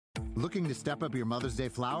Looking to step up your Mother's Day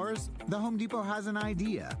flowers? The Home Depot has an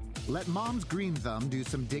idea. Let Mom's Green Thumb do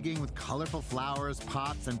some digging with colorful flowers,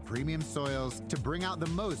 pots, and premium soils to bring out the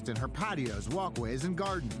most in her patios, walkways, and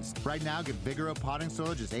gardens. Right now, get Vigoro potting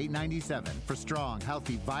soil just $8.97 for strong,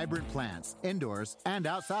 healthy, vibrant plants, indoors and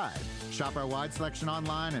outside. Shop our wide selection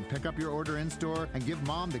online and pick up your order in-store and give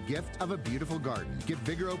Mom the gift of a beautiful garden. Get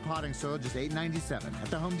Vigoro potting soil just $8.97 at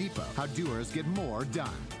the Home Depot. How doers get more done.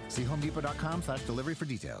 See homedepot.com/delivery for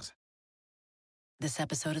details. This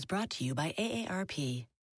episode is brought to you by AARP.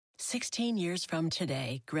 16 years from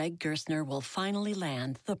today, Greg Gerstner will finally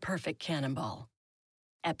land the perfect cannonball.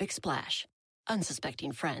 Epic Splash.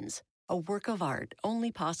 Unsuspecting Friends. A work of art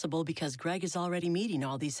only possible because Greg is already meeting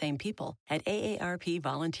all these same people at AARP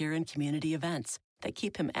volunteer and community events that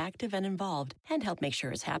keep him active and involved and help make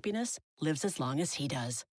sure his happiness lives as long as he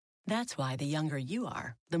does. That's why the younger you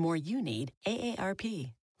are, the more you need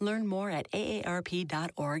AARP. Learn more at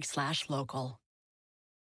aarp.org/local.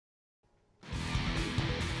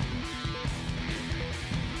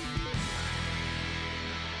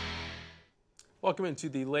 Welcome into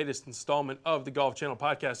the latest installment of the Golf Channel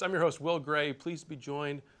podcast. I'm your host, Will Gray. Pleased to be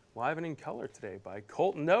joined live and in color today by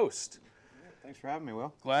Colton Knost. Yeah, thanks for having me,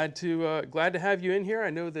 Will. Glad to have you in here. I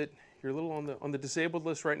know that you're a little on the disabled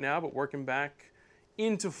list right now, but working back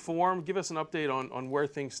into form. Give us an update on where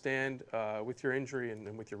things stand with your injury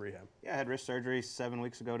and with your rehab. Yeah, I had wrist surgery 7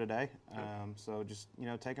 weeks ago today. So just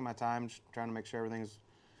taking my time, just trying to make sure everything's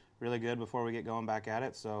really good before we get going back at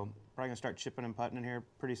it. So probably gonna start chipping and putting in here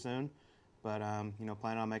pretty soon. But,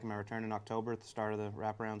 planning on making my return in October at the start of the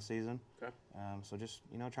wraparound season. Okay. So just,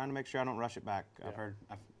 trying to make sure I don't rush it back. Yeah. I've heard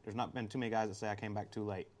there's not been too many guys that say I came back too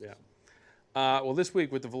late. Yeah. Well, this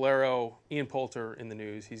week with the Valero, Ian Poulter in the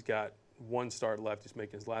news, he's got one start left. He's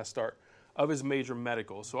making his last start of his major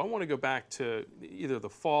medical. So I want to go back to either the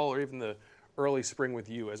fall or even the early spring with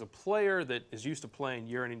you. As a player that is used to playing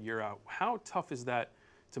year in and year out, how tough is that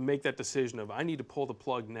to make that decision of I need to pull the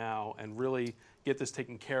plug now and really get this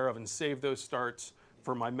taken care of and save those starts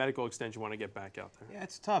for my medical extension when I get back out there? Yeah,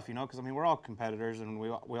 it's tough, because we're all competitors and we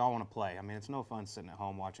all want to play. It's no fun sitting at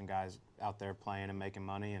home watching guys out there playing and making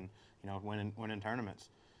money and winning tournaments.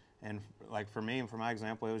 And like for me and for my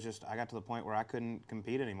example, it was just I got to the point where I couldn't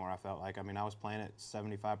compete anymore. I felt like I was playing at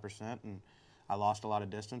 75% and I lost a lot of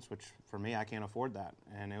distance, which for me I can't afford that.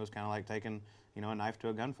 And it was kind of like taking a knife to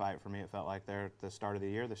a gunfight for me. It felt like there at the start of the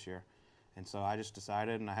year this year. And so I just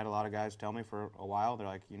decided, and I had a lot of guys tell me for a while, they're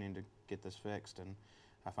like, you need to get this fixed. And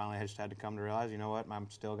I finally just had to come to realize, I'm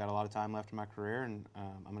still got a lot of time left in my career, and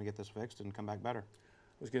I'm going to get this fixed and come back better. I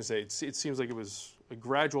was going to say, it seems like it was a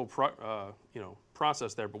gradual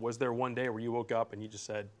process there, but was there one day where you woke up and you just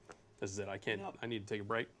said, this is it, I need to take a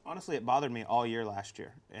break? Honestly, it bothered me all year last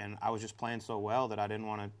year, and I was just playing so well that I didn't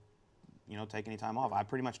want to take any time off. I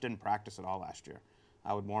pretty much didn't practice at all last year.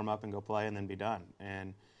 I would warm up and go play and then be done.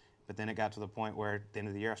 But then it got to the point where at the end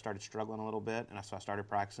of the year I started struggling a little bit, and so I started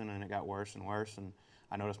practicing, and it got worse and worse, and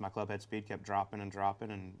I noticed my club head speed kept dropping, and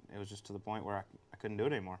it was just to the point where I couldn't do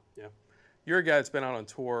it anymore. Yeah. You're a guy that's been out on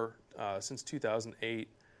tour since 2008,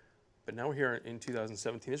 but now we're here in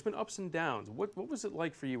 2017. There's been ups and downs. What was it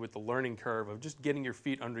like for you with the learning curve of just getting your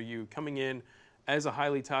feet under you, coming in as a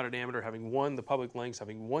highly touted amateur, having won the public links,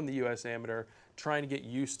 having won the U.S. Amateur, trying to get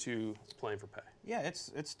used to playing for pay? Yeah, it's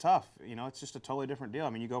tough. It's just a totally different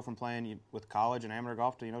deal. You go from playing with college and amateur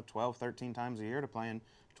golf to 12, 13 times a year to playing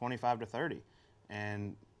 25 to 30,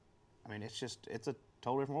 and it's a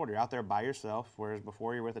totally different world. You're out there by yourself, whereas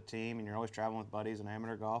before you're with a team and you're always traveling with buddies in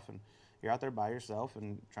amateur golf, and you're out there by yourself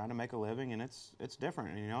and trying to make a living, and it's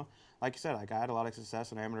different. Like you said, I had a lot of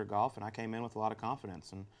success in amateur golf, and I came in with a lot of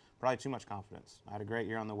confidence and probably too much confidence. I had a great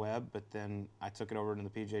year on the web, but then I took it over into the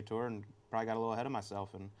PGA Tour and probably got a little ahead of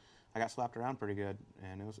myself, and I got slapped around pretty good,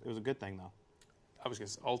 and it was a good thing though. I was going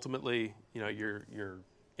to say, ultimately, you're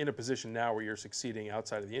in a position now where you're succeeding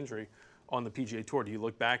outside of the injury on the PGA Tour. Do you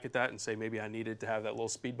look back at that and say maybe I needed to have that little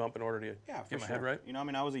speed bump in order to get my head right?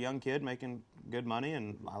 I was a young kid making good money,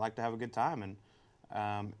 and I like to have a good time, and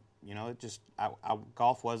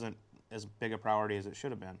golf wasn't as big a priority as it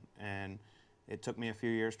should have been, and it took me a few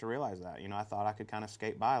years to realize that. I thought I could kind of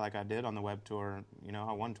skate by like I did on the web tour.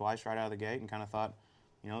 I won twice right out of the gate and kind of thought,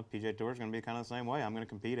 PGA Tour is going to be kind of the same way. I'm going to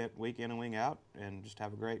compete it week in and week out and just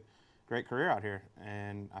have a great career out here.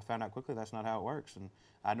 And I found out quickly that's not how it works. And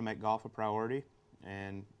I had to make golf a priority.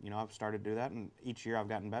 And, I've started to do that. And each year I've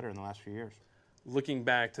gotten better in the last few years. Looking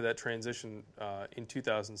back to that transition in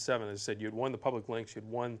 2007, as I said, you had won the public links, you had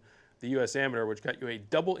won the U.S. Amateur, which got you a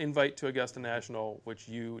double invite to Augusta National, which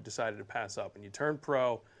you decided to pass up. And you turned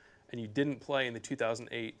pro, and you didn't play in the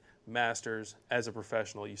 2008 Masters as a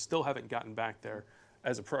professional. You still haven't gotten back there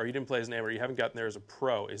as a pro, or you didn't play as an amateur, you haven't gotten there as a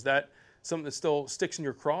pro. Is that something that still sticks in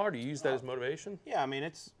your craw, or do you use that as motivation? Yeah, I mean,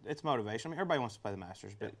 it's motivation. I mean, everybody wants to play the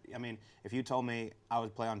Masters, but I mean, if you told me I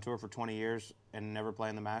would play on tour for 20 years and never play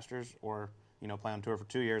in the Masters, or play on tour for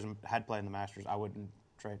 2 years and had played in the Masters, I wouldn't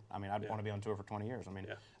trade. I mean, I'd want to be on tour for 20 years. I mean,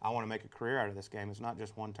 I want to make a career out of this game. It's not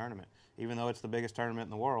just one tournament, even though it's the biggest tournament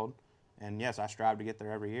in the world. And yes, I strive to get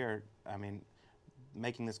there every year. I mean,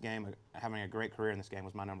 making this game, having a great career in this game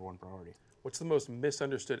was my number one priority. What's the most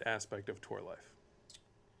misunderstood aspect of tour life?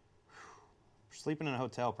 Sleeping in a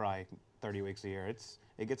hotel probably 30 weeks a year.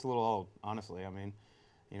 It gets a little old, honestly. I mean,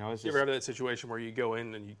 it's you ever have that situation where you go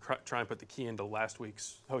in and you try and put the key into last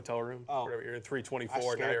week's hotel room? Oh, whatever, you're in 324.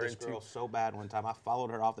 I scared this girl so bad one time. I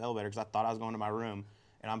followed her off the elevator because I thought I was going to my room,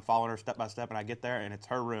 and I'm following her step by step, and I get there, and it's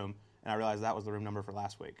her room, and I realized that was the room number for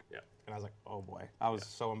last week. Yeah. And I was like, oh boy. I was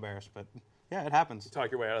so embarrassed, but yeah, it happens. Talk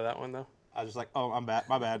your way out of that one, though? I was just like, oh, I'm bad,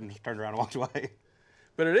 my bad, and just turned around and walked away.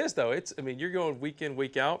 But it is, though. You're going week in,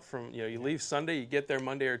 week out from, you leave Sunday, you get there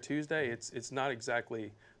Monday or Tuesday. It's not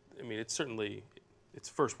exactly, it's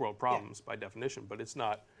first world problems by definition, but it's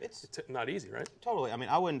not not easy, right? Totally. I mean,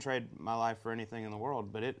 I wouldn't trade my life for anything in the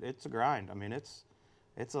world, but it's a grind. I mean,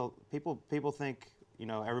 people think,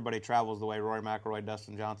 everybody travels the way Rory McIlroy,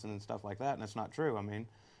 Dustin Johnson, and stuff like that, and it's not true. I mean,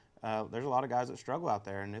 there's a lot of guys that struggle out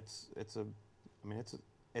there, and it's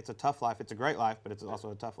a tough life. It's a great life, but it's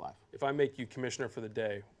also a tough life. If I make you commissioner for the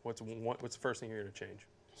day, what's the first thing you're going to change?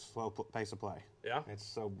 Slow pace of play. Yeah? It's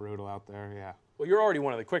so brutal out there, yeah. Well, you're already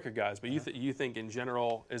one of the quicker guys, but you think in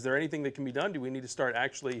general, is there anything that can be done? Do we need to start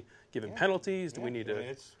actually giving penalties? Do we need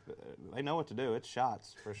to? They know what to do. It's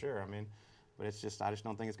shots, for sure. I mean, but I just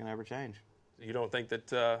don't think it's going to ever change. You don't think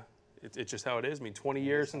that it's just how it is? I mean, 20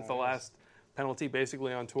 years since the last penalty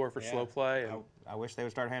basically on tour for slow play. And I wish they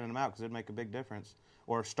would start handing them out because it would make a big difference.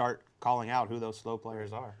 Or start calling out who those slow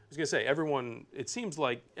players are. I was going to say, it seems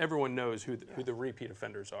like everyone knows who the repeat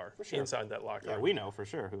offenders are inside that locker room. Yeah, we know for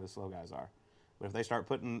sure who the slow guys are. But if they start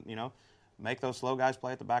putting, make those slow guys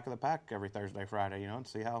play at the back of the pack every Thursday, Friday, and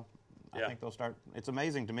see how, I think they'll start. It's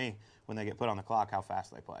amazing to me when they get put on the clock how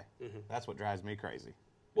fast they play. Mm-hmm. That's what drives me crazy.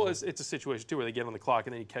 Well, it's a situation, too, where they get on the clock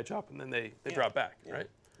and then you catch up and then they drop back, right?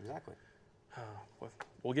 Exactly.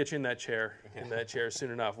 We'll get you in that chair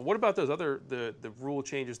soon enough. What about those other the rule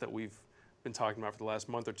changes that we've been talking about for the last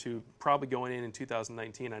month or two, probably going in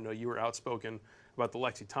 2019? I know you were outspoken about the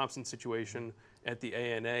Lexi Thompson situation at the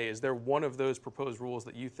ANA. Is there one of those proposed rules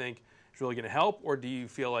that you think is really going to help, or do you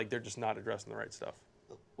feel like they're just not addressing the right stuff?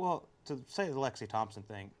 Well, to say the Lexi Thompson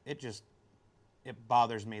thing, it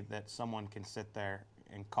bothers me that someone can sit there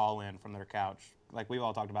and call in from their couch. Like we've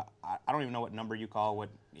all talked about, I don't even know what number you call,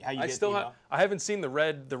 how you get. I haven't seen the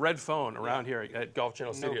red phone around here at Golf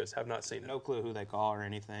Channel Studios. Have not seen it. No clue who they call or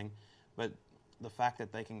anything, but the fact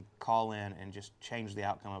that they can call in and just change the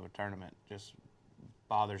outcome of a tournament just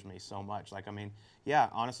bothers me so much. Like, I mean, yeah,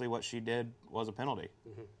 honestly, what she did was a penalty,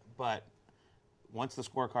 but once the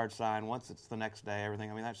scorecard's signed, once it's the next day,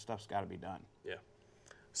 everything. I mean, that stuff's got to be done. Yeah.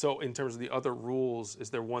 So in terms of the other rules, is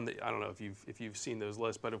there one that I don't know if you've seen those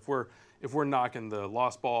lists, but if we're knocking the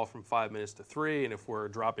lost ball from 5 minutes to 3, and if we're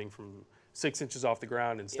dropping from 6 inches off the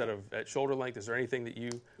ground instead of at shoulder length, is there anything that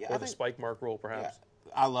the spike mark rule perhaps?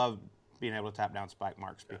 Yeah, I love being able to tap down spike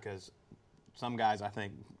marks because some guys I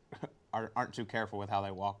think aren't too careful with how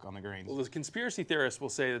they walk on the greens. Well, the conspiracy theorists will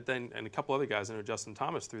say that then, and a couple other guys, I know Justin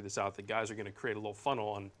Thomas threw this out, that guys are going to create a little funnel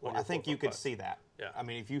on. Well, I think you could see that. Yeah. I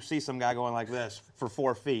mean, if you see some guy going like this for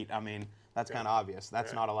 4 feet, I mean, that's kind of obvious.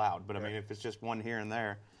 That's not allowed. But I mean, if it's just one here and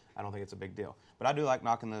there, I don't think it's a big deal. But I do like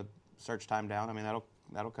knocking the search time down. I mean,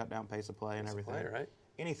 that'll cut down pace of play and everything. Play, right?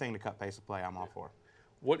 Anything to cut pace of play, I'm all for.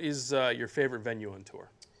 What is your favorite venue on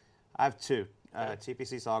tour? I have two.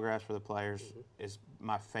 TPC Sawgrass for the players is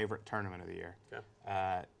my favorite tournament of the year.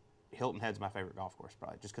 Okay. Hilton Head's my favorite golf course,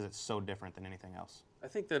 probably, just because it's so different than anything else. I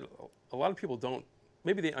think that a lot of people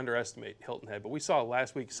maybe they underestimate Hilton Head, but we saw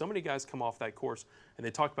last week so many guys come off that course and they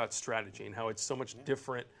talk about strategy and how it's so much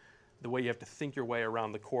different, the way you have to think your way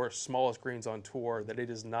around the course, smallest greens on tour, that it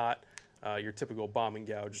is not your typical bomb and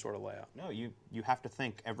gouge sort of layout. No, you have to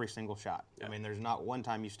think every single shot. Yeah. I mean, there's not one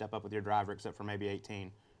time you step up with your driver, except for maybe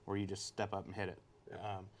 18, where you just step up and hit it.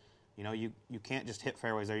 Yeah. You can't just hit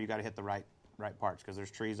fairways there. You got to hit the right parts because there's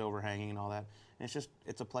trees overhanging and all that. And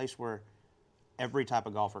it's a place where every type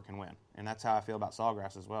of golfer can win, and that's how I feel about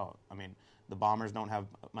Sawgrass as well. I mean, the bombers don't have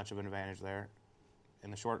much of an advantage there,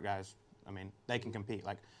 and the short guys, I mean, they can compete.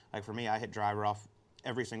 Like for me, I hit driver off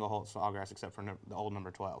every single hole at Sawgrass except for the old number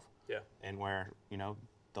 12. Yeah. And where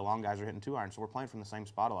the long guys are hitting 2 irons, so we're playing from the same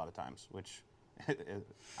spot a lot of times, which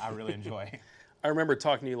I really enjoy. I remember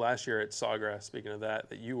talking to you last year at Sawgrass, speaking of that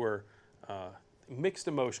you were, mixed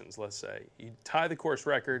emotions, let's say. You tie the course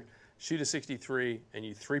record, shoot a 63, and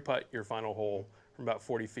you three-putt your final hole from about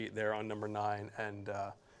 40 feet there on number 9. And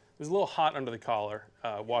it was a little hot under the collar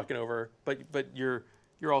walking over, but you're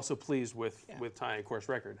also pleased with tying a course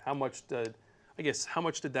record. How much did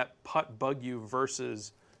that putt bug you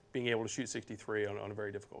versus being able to shoot 63 on a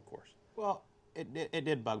very difficult course? Well, it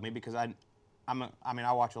did bug me because I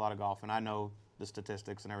watch a lot of golf and I know the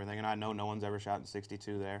statistics and everything, and I know no one's ever shot in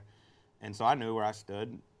 62 there, and so I knew where I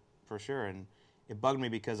stood for sure. And it bugged me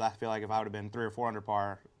because I feel like if I would have been 3 or 4 under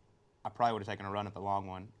par, I probably would have taken a run at the long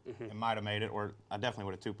one. It might have made it, or I definitely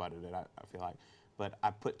would have two-putted it. I feel like, but I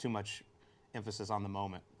put too much emphasis on the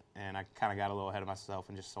moment, and I kind of got a little ahead of myself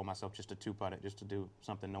and just told myself just to two-putt it, just to do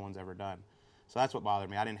something no one's ever done. So that's what bothered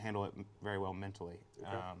me. I didn't handle it very well mentally.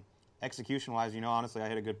 Okay. Execution-wise, honestly, I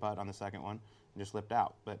hit a good putt on the second one and just slipped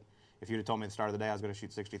out. But if you'd have told me at the start of the day I was going to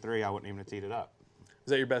shoot 63, I wouldn't even have teed it up. Is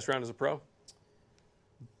that your best round as a pro?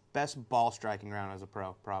 Best ball striking round as a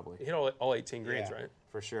pro, probably. You hit all 18 greens, right?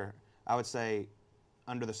 For sure. I would say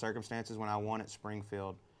under the circumstances when I won at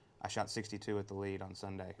Springfield, I shot 62 at the lead on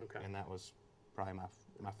Sunday. Okay. And that was probably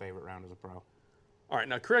my favorite round as a pro. All right,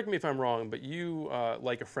 now correct me if I'm wrong, but you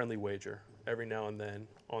like a friendly wager every now and then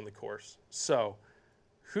on the course. So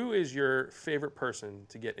who is your favorite person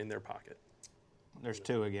to get in their pocket? There's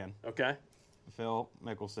 2 again. Okay. Phil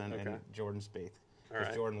Mickelson and Jordan Spieth.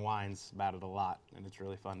 Because Jordan whines about it a lot, and it's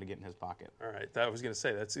really fun to get in his pocket. All right, that was going to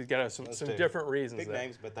say that's you got to have some different reasons. Big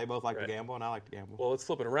names, but they both like to gamble, and I like to gamble. Well, let's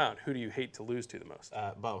flip it around. Who do you hate to lose to the most?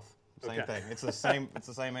 Both. Same thing. It's the same. It's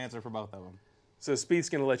the same answer for both of them. So Spieth's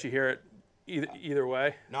going to let you hear it either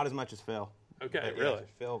way. Not as much as Phil. Okay, but really.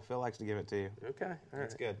 Yeah, Phil likes to give it to you. Okay, all right.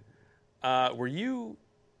 That's good. Were you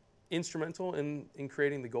instrumental in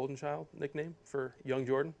creating the Golden Child nickname for young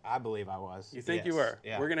Jordan? I believe I was. You think you were?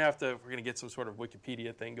 Yeah. We're gonna get some sort of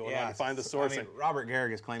Wikipedia thing going on and find the source. Robert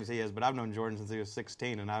Garrigus claims he is, but I've known Jordan since he was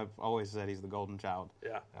 16, and I've always said he's the Golden Child.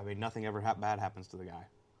 Yeah. Nothing ever bad happens to the guy.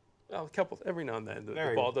 Well, every now and then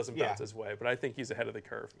the ball doesn't bounce his way, but I think he's ahead of the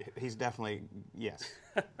curve. He's definitely yes.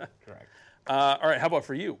 Correct. All right, how about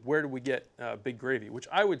for you? Where do we get Big Gravy, which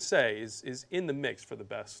I would say is in the mix for the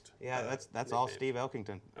best? Yeah, that's all Steve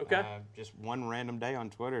Elkington. Okay. Just one random day on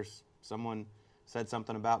Twitter, someone said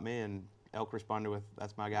something about me, and Elk responded with,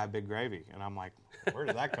 "That's my guy, Big Gravy," and I'm like, "Where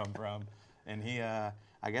did that come from?" And he, I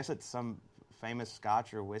guess it's some famous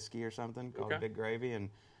Scotch or whiskey or something called Big Gravy, and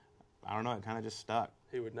I don't know, it kind of just stuck.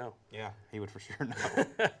 He would know. Yeah, he would for sure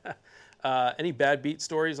know. Any bad beat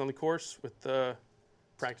stories on the course with the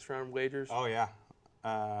practice round wagers? Oh, yeah.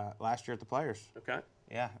 Last year at the Players. Okay.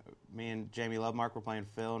 Yeah. Me and Jamie Lovemark were playing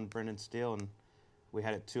Phil and Brendan Steele, and we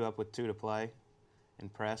had it 2 up with 2 to play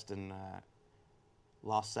and pressed and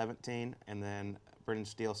lost 17. And then Brendan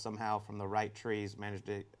Steele somehow from the right trees managed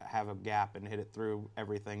to have a gap and hit it through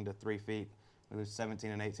everything to 3 feet. We lose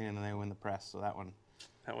 17 and 18, and then they win the press. So that one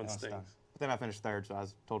stings. Stung. But then I finished 3rd, so I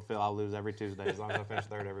was told Phil I'll lose every Tuesday as long as I finish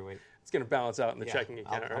 3rd every week. It's going to balance out in the checking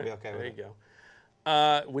account. I'll be okay with it. There you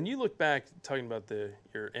go. When you look back, talking about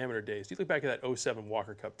your amateur days, do you look back at that 07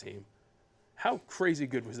 Walker Cup team? How crazy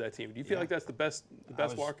good was that team? Do you feel like that's the best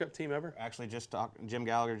Walker Cup team ever? Actually, Jim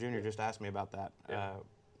Gallagher Jr. just asked me about that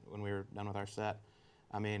when we were done with our set.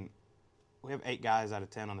 I mean, we have 8 guys out of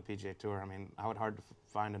 10 on the PGA Tour. I mean, I would hard to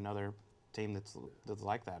find another team that's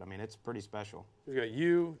like that. I mean, it's pretty special. You got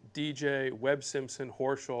you, DJ, Webb Simpson,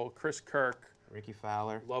 Horschel, Chris Kirk, Ricky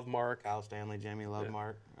Fowler, Lovemark, Kyle Stanley, Jamie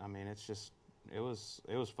Lovemark. Yeah. I mean, it's just it was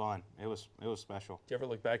fun. It was special. Do you ever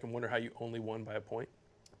look back and wonder how you only won by a point?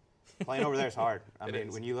 Playing over there is hard. I mean,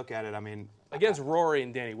 when you look at it, I mean, against Rory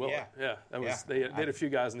and Danny Willett. Yeah, that was they had a few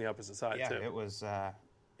guys on the opposite side too. Yeah,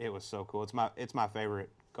 it was so cool. It's my favorite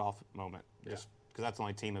golf moment, just because that's the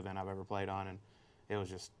only team event I've ever played on, and it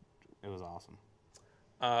was awesome.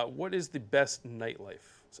 What is the best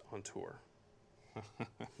nightlife on tour?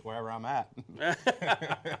 Wherever I'm at.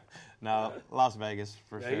 No, Las Vegas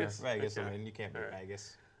for sure. Vegas. Okay. I mean, you can't beat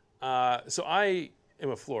Vegas. So I am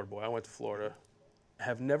a Florida boy. I went to Florida.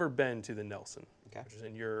 Have never been to the Nelson, which is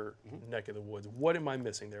in your neck of the woods. What am I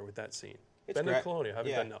missing there with that scene? It's been to Colonial.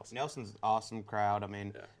 Haven't been Nelson. Nelson's awesome crowd. I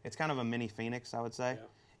mean, it's kind of a mini Phoenix, I would say. Yeah.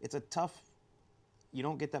 It's a tough. You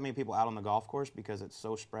don't get that many people out on the golf course because it's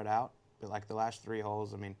so spread out. But like the last 3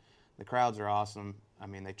 holes, I mean, the crowds are awesome. I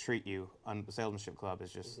mean, they treat you. The Salesmanship Club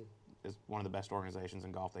is just is one of the best organizations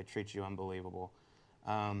in golf. They treat you unbelievable.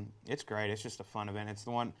 It's great. It's just a fun event. It's the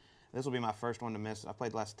one. This will be my first one to miss. I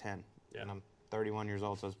played the last 10, and I'm 31 years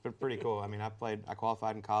old, so it's pretty cool. I mean, I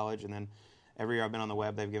qualified in college, and then every year I've been on the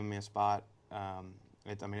web, they've given me a spot.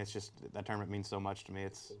 It's just that tournament means so much to me.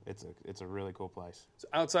 It's a really cool place. So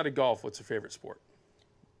outside of golf, what's your favorite sport?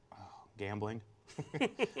 Gambling.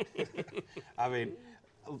 I mean,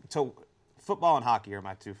 football and hockey are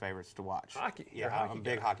my two favorites to watch. Hockey? Yeah, You're a hockey I'm a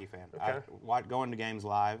big guy. hockey fan. Okay. Going to games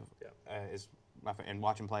live Yeah. is and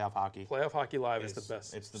watching playoff hockey. Playoff hockey live is the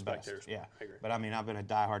best. It's the spectator best. sport. Yeah. I agree. But I mean, I've been a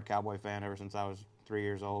diehard Cowboy fan ever since I was 3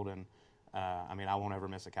 years old, and I mean, I won't ever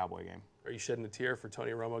miss a Cowboy game. Are you shedding a tear for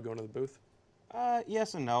Tony Romo going to the booth?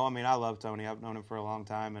 Yes and no. I mean, I love Tony. I've known him for a long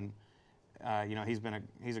time, and you know, he's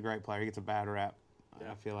a great player. He gets a bad rap.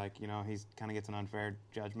 Yeah. I feel like, you know, he's kind of gets an unfair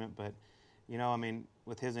judgment, but you know, I mean,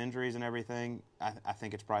 with his injuries and everything, I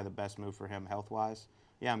think it's probably the best move for him health-wise.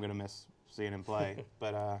 Yeah, I'm going to miss seeing him play,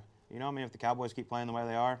 but you know, I mean, if the Cowboys keep playing the way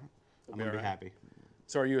they are, I'm going to be happy.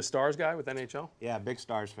 So are you a Stars guy with NHL? Yeah, big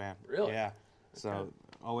Stars fan. Really? Yeah. So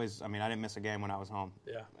always, I mean, I didn't miss a game when I was home.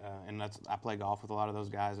 Yeah. And I play golf with a lot of those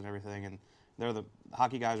guys and everything, and the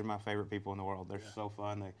hockey guys are my favorite people in the world. They're so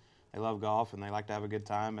fun. They love golf and they like to have a good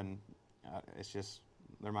time, and it's just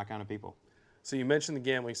they're my kind of people. So you mentioned the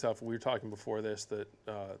gambling stuff. We were talking before this that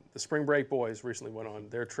the Spring Break boys recently went on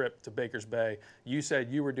their trip to Baker's Bay. You said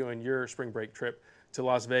you were doing your Spring Break trip to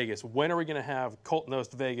Las Vegas. When are we going to have Colt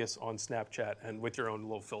Knost Vegas on Snapchat and with your own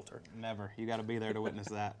little filter? Never. You got to be there to witness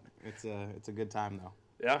that. It's a good time though.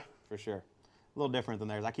 Yeah? For sure. A little different than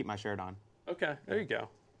theirs. I keep my shirt on. Okay, there you go.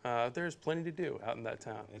 There's plenty to do out in that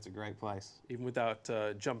town. It's a great place. Even without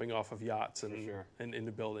jumping off of yachts and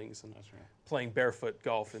into buildings and playing barefoot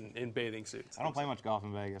golf in bathing suits. I don't play much golf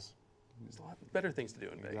in Vegas. There's a lot better things to do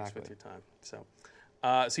in Vegas with your time. So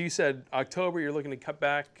you said October you're looking to cut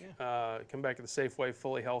back, come back to the Safeway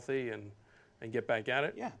fully healthy and get back at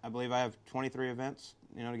it? Yeah, I believe I have 23 events,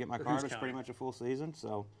 you know, to get my card. It's pretty much a full season.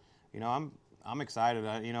 So, you know, I'm excited.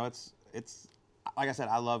 You know, it's like I said,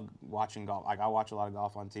 I love watching golf. Like I watch a lot of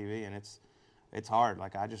golf on TV, and it's hard.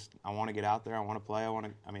 Like I want to get out there. I want to play.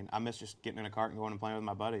 I miss just getting in a cart and going and playing with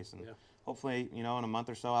my buddies. And hopefully, you know, in a month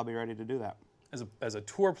or so, I'll be ready to do that. As a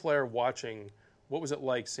tour player watching, what was it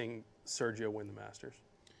like seeing Sergio win the Masters?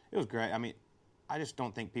 It was great. I mean, I just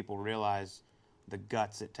don't think people realize the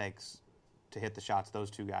guts it takes to hit the shots those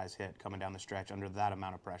two guys hit coming down the stretch under that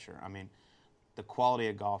amount of pressure. I mean, the quality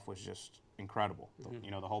of golf was just incredible. You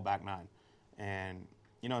know, the whole back nine. And,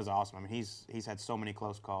 you know, it's awesome. I mean, he's had so many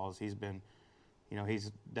close calls. He's been, you know,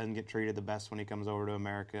 doesn't get treated the best when he comes over to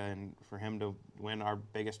America. And for him to win our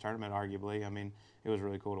biggest tournament, arguably, I mean, it was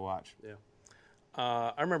really cool to watch. Yeah.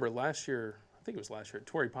 I remember last year, I think it was last year, at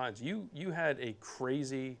Torrey Pines, you had a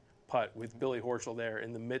crazy putt with Billy Horschel there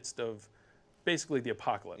in the midst of basically the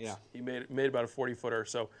apocalypse. Yeah. You made about a 40-footer.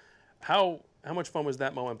 So how much fun was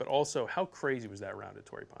that moment, but also how crazy was that round at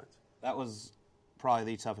Torrey Pines? That was probably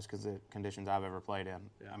the toughest conditions I've ever played in.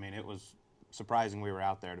 Yeah. I mean, it was surprising we were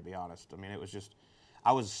out there, to be honest. I mean, it was just,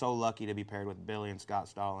 I was so lucky to be paired with Billy and Scott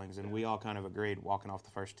Stallings, and we all kind of agreed walking off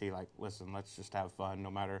the first tee, like, listen, let's just have fun.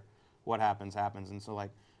 No matter what happens, happens. And so,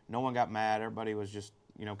 like, no one got mad. Everybody was just,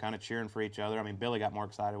 you know, kind of cheering for each other. I mean, Billy got more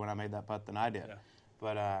excited when I made that putt than I did. Yeah.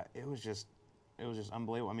 But it was just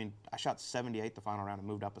unbelievable. I mean, I shot 78 the final round and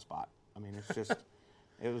moved up a spot. I mean, it's just,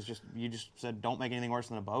 you just said, don't make anything worse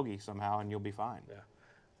than a bogey somehow and you'll be fine. Yeah.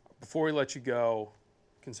 Before we let you go,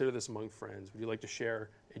 consider this among friends. Would you like to share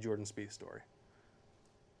a Jordan Spieth story?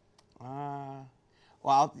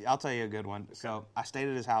 Well, I'll tell you a good one. Okay. So I stayed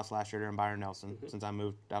at his house last year during Byron Nelson since I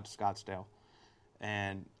moved out to Scottsdale.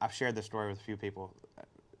 And I've shared this story with a few people.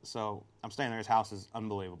 So I'm staying there. His house is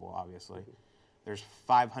unbelievable, obviously. There's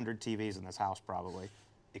 500 TVs in this house probably,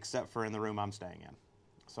 except for in the room I'm staying in.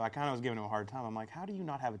 So I kind of was giving him a hard time. I'm like, how do you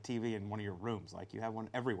not have a TV in one of your rooms? Like, you have one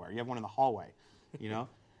everywhere. You have one in the hallway, you know?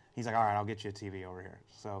 He's like, all right, I'll get you a TV over here.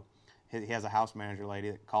 So he has a house manager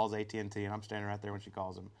lady that calls AT&T, and I'm standing right there when she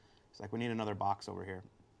calls him. He's like, we need another box over here.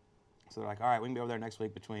 So they're like, all right, we can be over there next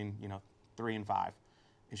week between, 3 and 5.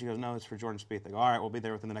 And she goes, no, it's for Jordan Spieth. They go, all right, we'll be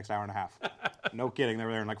there within the next hour and a half. No kidding. They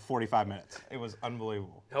were there in like 45 minutes. It was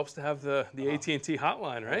unbelievable. Helps to have the AT&T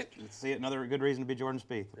hotline, right? Let's see it. Another good reason to be Jordan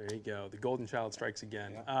Spieth. There you go. The golden child strikes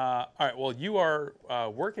again. Yeah. All right. Well, you are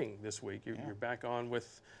working this week. You're back on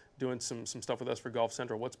with doing some stuff with us for Golf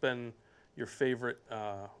Central. What's been your favorite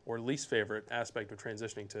or least favorite aspect of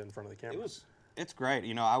transitioning to in front of the camera? It's great.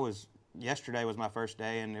 Yesterday was my first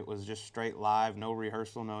day, and it was just straight live, no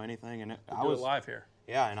rehearsal, no anything. And I was live here.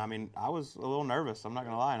 Yeah, and I mean, I was a little nervous. I'm not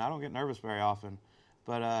going to lie, and I don't get nervous very often.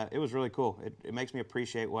 But it was really cool. It makes me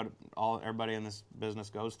appreciate what everybody in this business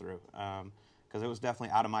goes through, because it was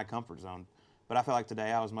definitely out of my comfort zone. But I feel like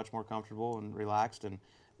today I was much more comfortable and relaxed, and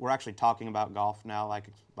we're actually talking about golf now, like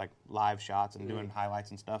live shots and doing highlights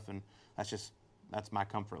and stuff, and that's my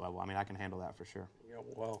comfort level. I mean, I can handle that for sure. Yeah,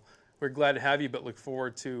 well, we're glad to have you, but look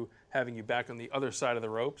forward to having you back on the other side of the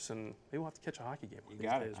ropes, and maybe we'll have to catch a hockey game. You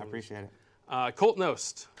got it. I appreciate it. Colt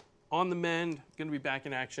Knost, on the mend, going to be back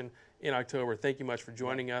in action in October. Thank you much for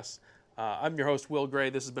joining us. I'm your host, Will Gray.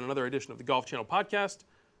 This has been another edition of the Golf Channel podcast.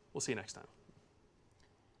 We'll see you next time.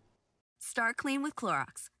 Start clean with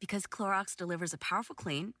Clorox, because Clorox delivers a powerful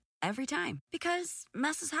clean every time. Because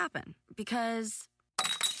messes happen. Because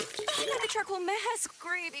I got the charcoal mask.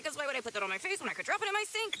 Great, because why would I put that on my face when I could drop it in my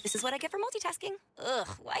sink? This is what I get for multitasking. Ugh,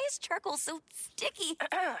 why is charcoal so sticky?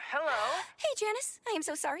 Hello? Hey, Janice. I am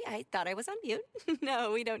so sorry. I thought I was on mute.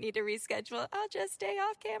 No, we don't need to reschedule. I'll just stay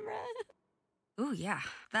off camera. Ooh, yeah,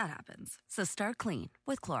 that happens. So start clean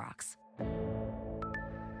with Clorox.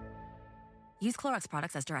 Use Clorox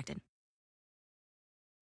products as directed.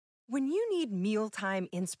 When you need mealtime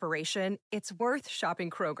inspiration, it's worth shopping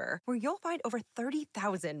Kroger, where you'll find over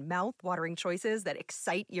 30,000 mouth-watering choices that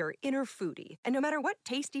excite your inner foodie. And no matter what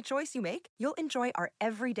tasty choice you make, you'll enjoy our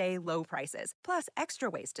everyday low prices, plus extra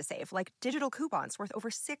ways to save, like digital coupons worth over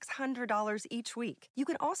 $600 each week. You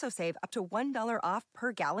can also save up to $1 off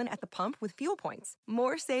per gallon at the pump with fuel points.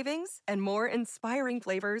 More savings and more inspiring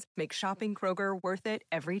flavors make shopping Kroger worth it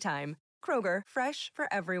every time. Kroger, fresh for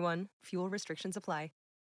everyone. Fuel restrictions apply.